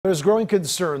There's growing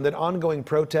concern that ongoing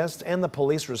protests and the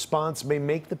police response may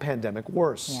make the pandemic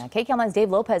worse. Yeah, KCAL 9's Dave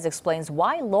Lopez explains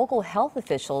why local health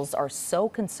officials are so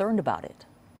concerned about it.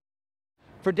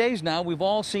 For days now, we've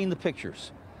all seen the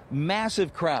pictures.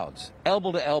 Massive crowds,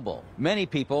 elbow to elbow, many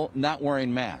people not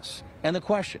wearing masks. And the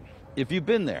question, if you've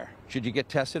been there, should you get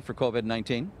tested for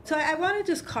COVID-19? So I want to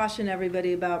just caution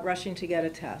everybody about rushing to get a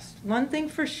test. One thing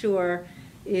for sure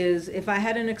is if I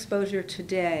had an exposure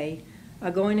today,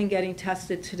 going and getting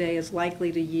tested today is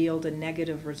likely to yield a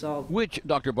negative result. Which,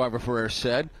 Dr. Barbara Ferrer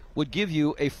said, would give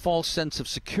you a false sense of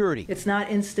security. It's not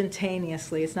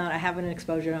instantaneously. It's not I have an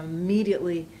exposure and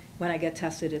immediately when I get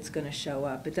tested it's going to show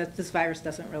up. This virus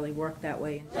doesn't really work that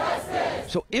way.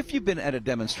 Justice! So if you've been at a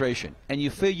demonstration and you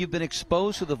feel you've been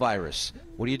exposed to the virus,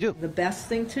 what do? The best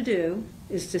thing to do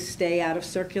is to stay out of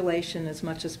circulation as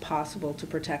much as possible to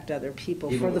protect other people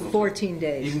for the 14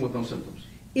 days. Even with no symptoms?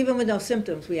 Even with no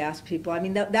symptoms, we ask people. I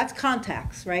mean, that's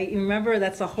contacts, right? You remember,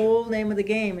 that's the whole name of the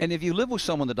game. And if you live with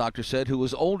someone, the doctor said, who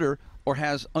is older or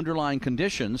has underlying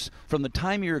conditions, from the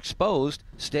time you're exposed,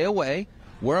 stay away,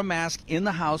 wear a mask in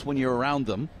the house when you're around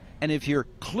them, and if you're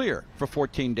clear for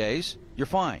 14 days, you're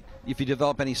fine. If you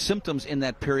develop any symptoms in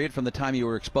that period from the time you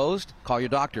were exposed, call your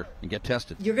doctor and get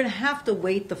tested. You're going to have to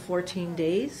wait the 14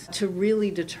 days to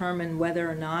really determine whether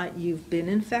or not you've been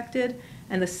infected.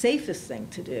 And the safest thing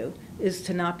to do is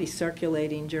to not be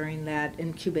circulating during that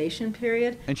incubation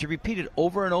period. And she repeated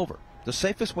over and over, the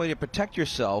safest way to protect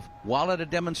yourself while at a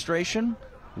demonstration,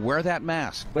 wear that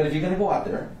mask. But if you're going to go out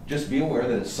there, just be aware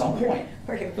that at some point,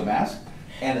 the mask,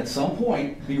 and at some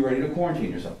point, be ready to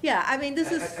quarantine yourself. Yeah, I mean,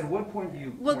 this is... At what point do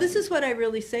you... Well, this is what I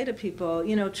really say to people.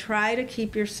 You know, try to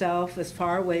keep yourself as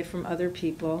far away from other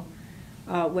people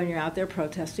when you're out there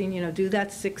protesting. You know, do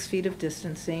that 6 feet of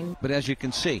distancing. But as you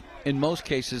can see, in most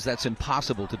cases, that's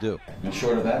impossible to do. And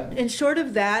short of that? And short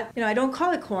of that, you know, I don't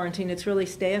call it quarantine. It's really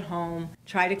stay at home.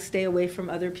 Try to stay away from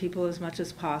other people as much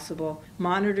as possible.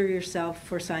 Monitor yourself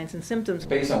for signs and symptoms.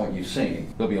 Based on what you've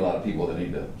seen, there'll be a lot of people that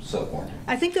need to self-quarantine.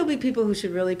 I think there'll be people who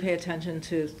should really pay attention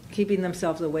to keeping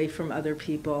themselves away from other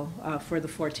people for the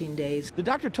 14 days. The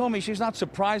doctor told me she's not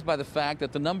surprised by the fact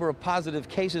that the number of positive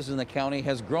cases in the county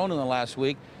has grown in the last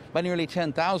week by nearly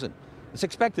 10,000. It's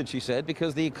expected, she said,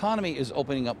 because the economy is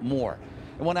opening up more.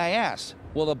 And when I asked,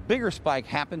 will a bigger spike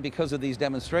happen because of these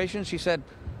demonstrations, she said,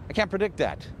 I can't predict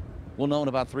that. We'll know in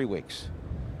about 3 weeks.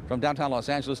 From downtown Los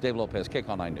Angeles, Dave Lopez,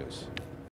 KCAL 9 News.